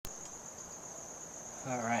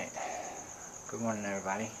Alright, good morning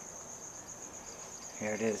everybody.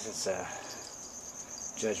 Here it is, it's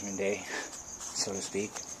Judgment Day, so to speak.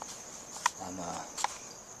 I'm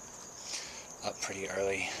up pretty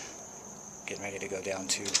early, getting ready to go down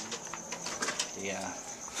to the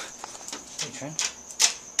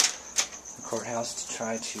courthouse to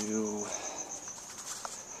try to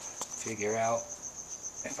figure out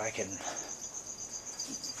if I can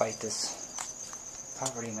fight this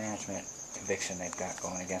property management eviction they've got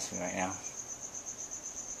going against me right now.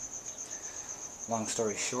 Long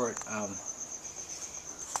story short, I'm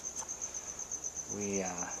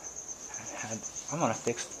on a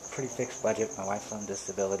pretty fixed budget. My wife's on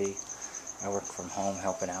disability. I work from home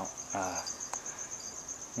helping out,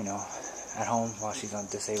 at home while she's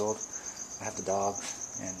disabled. I have the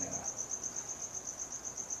dogs, and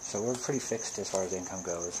so we're pretty fixed as far as income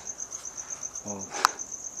goes. Well,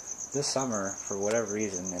 this summer, for whatever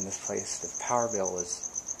reason, in this place, the power bill was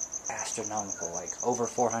astronomical, like over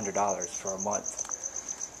 $400 for a month.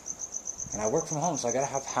 And I work from home, so I gotta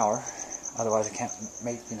have power, otherwise I can't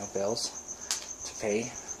make, bills to pay,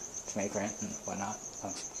 to make rent and whatnot,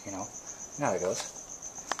 you know how it goes.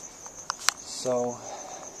 So,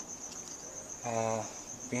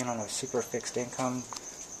 being on a super fixed income,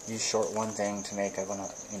 you short one thing to make,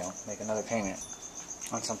 make another payment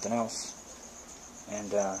on something else.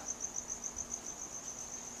 And,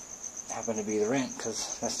 happened to be the rent,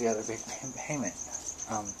 because that's the other big payment.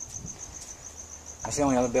 That's the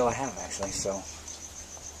only other bill I have, actually, so.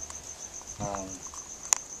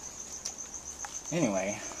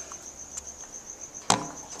 Anyway,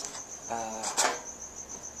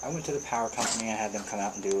 I went to the power company. I had them come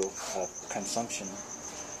out and do a consumption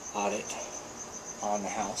audit on the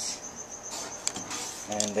house.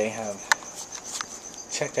 And they have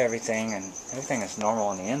checked everything, and everything is normal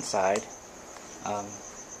on the inside.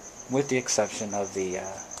 With the exception of the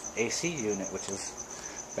AC unit, which is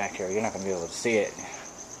back here. You're not going to be able to see it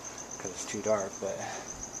because it's too dark, but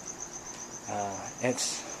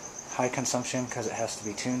it's high consumption because it has to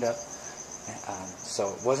be tuned up.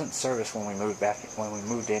 So it wasn't serviced when we moved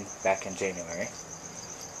in back in January.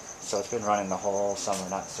 So it's been running the whole summer,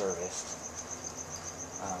 not serviced.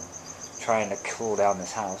 Trying to cool down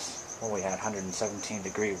this house. Well, we had 117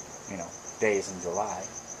 degree, days in July.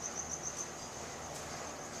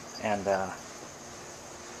 And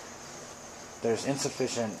there's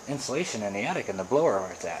insufficient insulation in the attic and the blower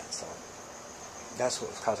where it's at, so that's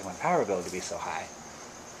what was causing my power bill to be so high.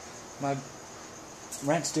 My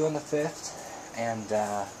rent's due on the 5th, and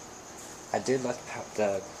I did let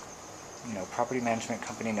the property management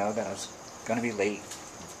company know that I was going to be late.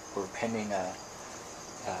 We're pending an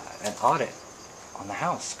audit on the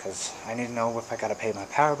house, because I need to know if I got to pay my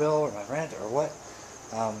power bill or my rent or what.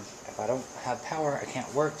 If I don't have power, I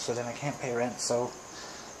can't work, so then I can't pay rent, so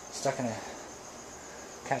stuck in a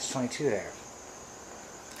catch-22 there.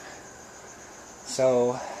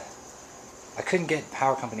 So I couldn't get the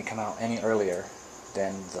power company to come out any earlier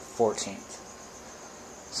than the 14th.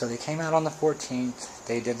 So they came out on the 14th,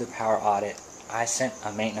 they did the power audit. I sent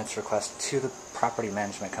a maintenance request to the property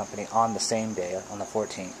management company on the same day, on the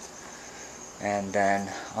 14th. And then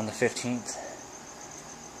on the 15th,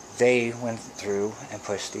 they went through and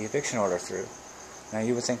pushed the eviction order through. Now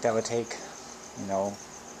you would think that would take, a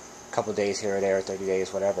couple days here or there, 30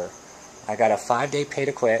 days, whatever. I got a 5-day pay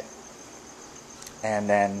to quit, and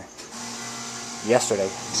then yesterday,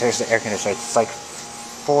 there's the air conditioner. It's like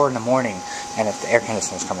 4 in the morning, and the air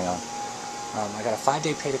conditioner's coming on. I got a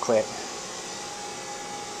 5-day pay to quit,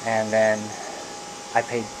 and then I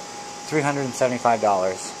paid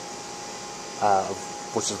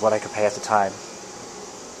 $375, which is what I could pay at the time.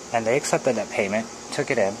 And they accepted that payment,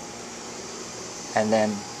 took it in, and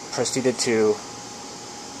then proceeded to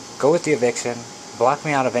go with the eviction, block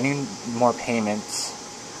me out of any more payments.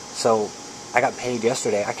 So I got paid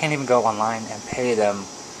yesterday. I can't even go online and pay them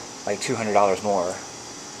like $200 more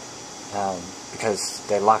because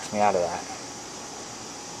they locked me out of that.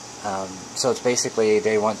 So it's basically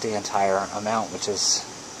they want the entire amount, which is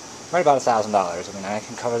right about $1,000. I mean, I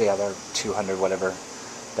can cover the other 200, whatever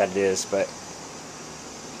that it is, but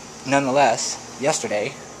nonetheless,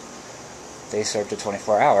 yesterday, they served a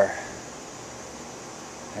 24-hour.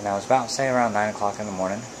 And I was about, say, around 9 o'clock in the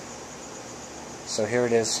morning. So here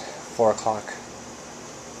it is, 4 o'clock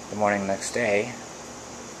the morning next day.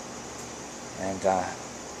 And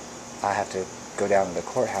I have to go down to the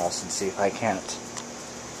courthouse and see if I can't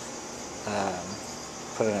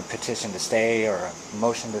put in a petition to stay or a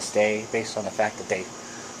motion to stay based on the fact that they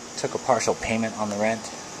took a partial payment on the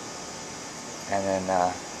rent. And then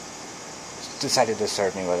decided to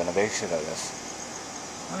serve me with an eviction notice.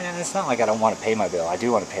 I mean, it's not like I don't want to pay my bill. I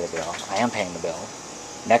do want to pay the bill. I am paying the bill.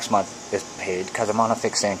 Next month is paid because I'm on a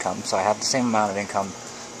fixed income, so I have the same amount of income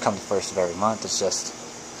come the first of every month. It's just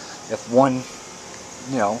if one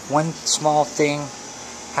small thing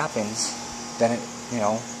happens, then it,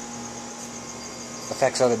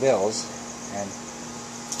 affects other bills. And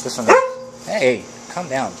this one, hey, calm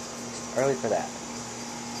down. It's early for that.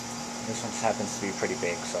 This one just happens to be pretty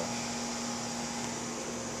big, so.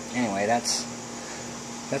 Anyway, that's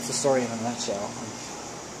the story in a nutshell.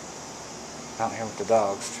 I'm out here with the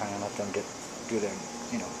dogs, trying to let them do their,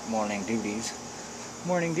 morning duties.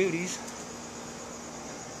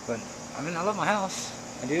 But, I mean, I love my house.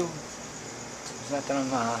 I do. It's not that I'm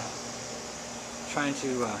trying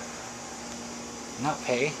to not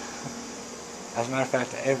pay. As a matter of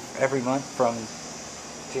fact, every month from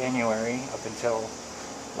January up until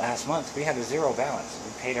last month, we had a zero balance.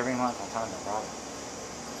 We paid every month on time, no problem.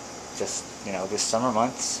 Just, this summer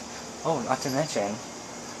months. Oh, not to mention,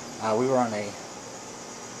 we were on a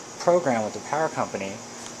program with the power company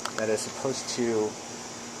that is supposed to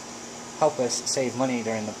help us save money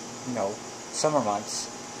during the, summer months.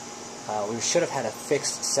 We should have had a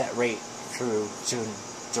fixed set rate through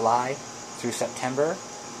July through September.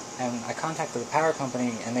 And I contacted the power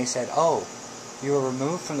company and they said, oh, you were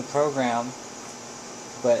removed from the program,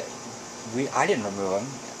 but I didn't remove them,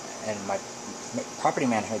 and my property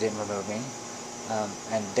manager didn't remove me,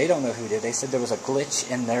 and they don't know who did. They said there was a glitch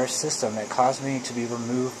in their system that caused me to be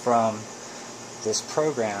removed from this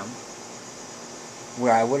program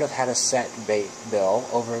where I would have had a set bill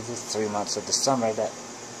over the 3 months of the summer that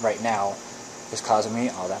right now is causing me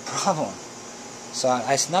all that problem. So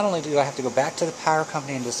I not only do I have to go back to the power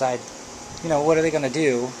company and decide, what are they going to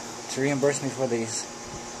do to reimburse me for these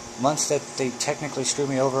months that they technically screwed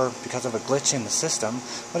me over because of a glitch in the system.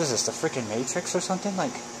 What is this, the freaking Matrix or something?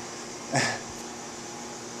 Like,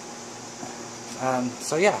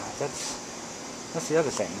 so yeah, that's the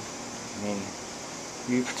other thing. I mean,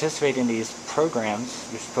 you participate in these programs,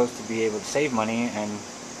 you're supposed to be able to save money, and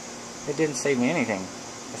it didn't save me anything.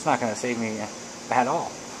 It's not going to save me at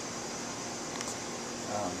all.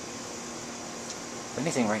 If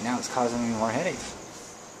anything, right now it's causing me more headaches.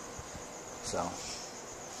 So,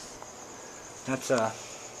 that's the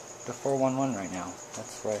 411 right now.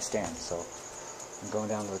 That's where I stand. So, I'm going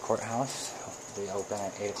down to the courthouse. They open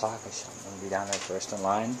at 8 o'clock. I'm going to be down there first in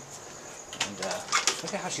line. And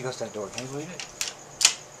look at how she goes to that door. Can you believe it?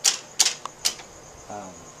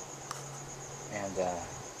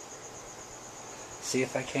 See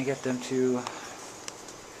if I can get them to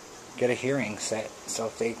get a hearing set. So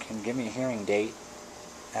if they can give me a hearing date,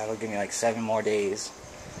 that'll give me like 7 more days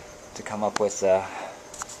to come up with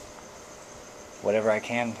whatever I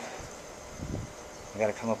can. I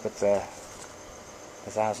gotta come up with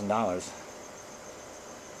 $1,000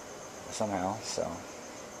 somehow. So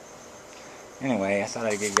anyway, I thought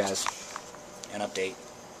I'd give you guys an update.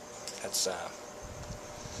 That's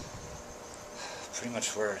pretty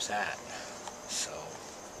much where it's at. So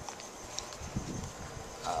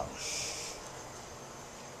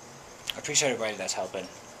I appreciate everybody that's helping. I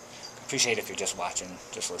appreciate if you're just watching,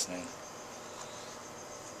 just listening.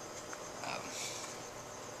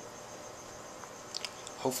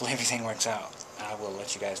 Hopefully everything works out. I will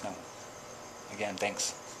let you guys know. Again,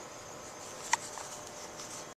 thanks.